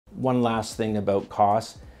One last thing about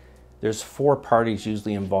costs. There's 4 parties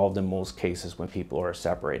usually involved in most cases when people are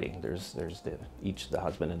separating. There's each the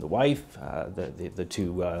husband and the wife, the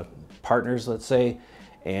 2 partners, let's say,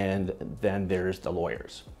 and then there's the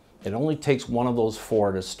lawyers. It only takes one of those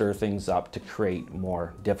 4 to stir things up to create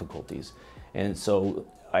more difficulties. And so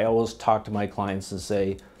I always talk to my clients and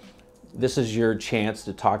say, this is your chance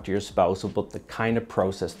to talk to your spouse about the kind of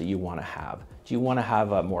process that you want to have. Do you want to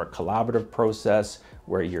have a more collaborative process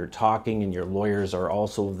where you're talking and your lawyers are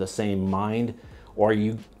also of the same mind? Or are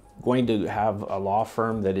you going to have a law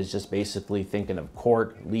firm that is just basically thinking of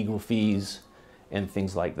court, legal fees, and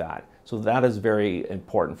things like that? So that is very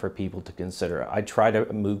important for people to consider. I try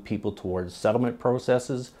to move people towards settlement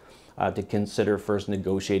processes, to consider first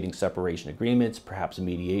negotiating separation agreements, perhaps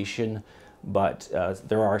mediation, but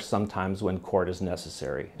there are some times when court is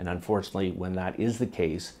necessary. And unfortunately, when that is the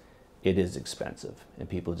case, it is expensive, and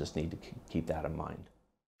people just need to keep that in mind.